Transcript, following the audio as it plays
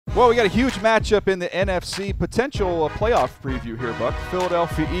Well, we got a huge matchup in the NFC, potential playoff preview here, Buck. The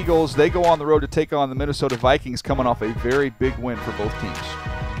Philadelphia Eagles, they go on the road to take on the Minnesota Vikings, coming off a very big win for both teams.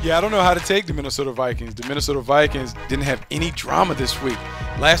 Yeah, I don't know how to take the Minnesota Vikings. The Minnesota Vikings didn't have any drama this week.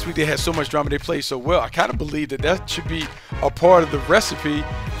 Last week they had so much drama, they played so well. I kind of believe that should be a part of the recipe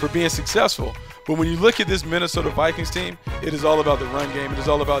for being successful. But when you look at this Minnesota Vikings team, it is all about the run game. It is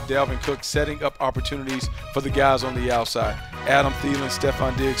all about Dalvin Cook setting up opportunities for the guys on the outside. Adam Thielen,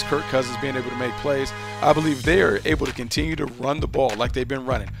 Stephon Diggs, Kirk Cousins being able to make plays. I believe they are able to continue to run the ball like they've been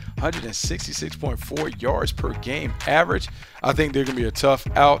running. 166.4 yards per game average. I think they're going to be a tough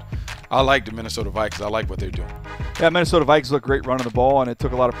out. I like the Minnesota Vikings. I like what they're doing. Yeah, Minnesota Vikings look great running the ball, and it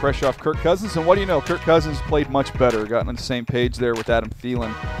took a lot of pressure off Kirk Cousins. And what do you know? Kirk Cousins played much better, gotten on the same page there with Adam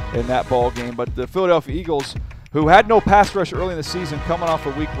Thielen in that ball game. But the Philadelphia Eagles, who had no pass rush early in the season, coming off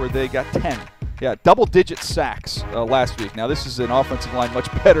a week where they got 10. Yeah, double-digit sacks last week. Now, this is an offensive line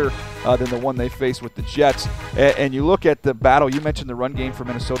much better than the one they faced with the Jets. And you look at the battle. You mentioned the run game for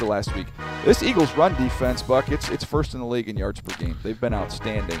Minnesota last week. This Eagles run defense, Buck, it's first in the league in yards per game. They've been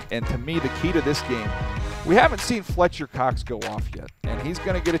outstanding. And to me, the key to this game, we haven't seen Fletcher Cox go off yet. And he's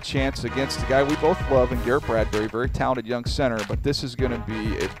going to get a chance against the guy we both love in Garrett Bradbury, very talented young center. But this is going to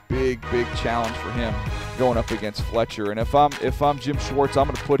be a big, big challenge for him going up against Fletcher. And if I'm Jim Schwartz, I'm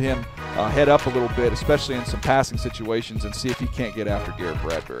going to put him head up a little bit, especially in some passing situations, and see if he can't get after Garrett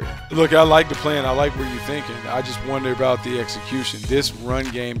Bradbury. Look, I like the plan. I like where you're thinking. I just wonder about the execution. This run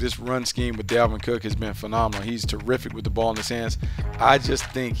game, this run scheme with Dalvin Cook has been phenomenal. He's terrific with the ball in his hands. I just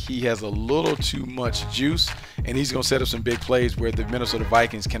think he has a little too much juice, and he's going to set up some big plays where the Minnesota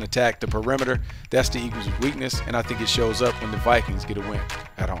Vikings can attack the perimeter. That's the Eagles' weakness, and I think it shows up when the Vikings get a win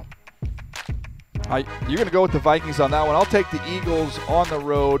at home. You're going to go with the Vikings on that one. I'll take the Eagles on the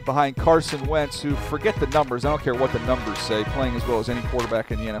road behind Carson Wentz, who, forget the numbers, I don't care what the numbers say, playing as well as any quarterback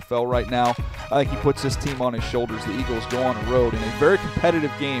in the NFL right now. I think he puts this team on his shoulders. The Eagles go on the road in a very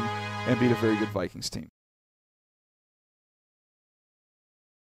competitive game and beat a very good Vikings team.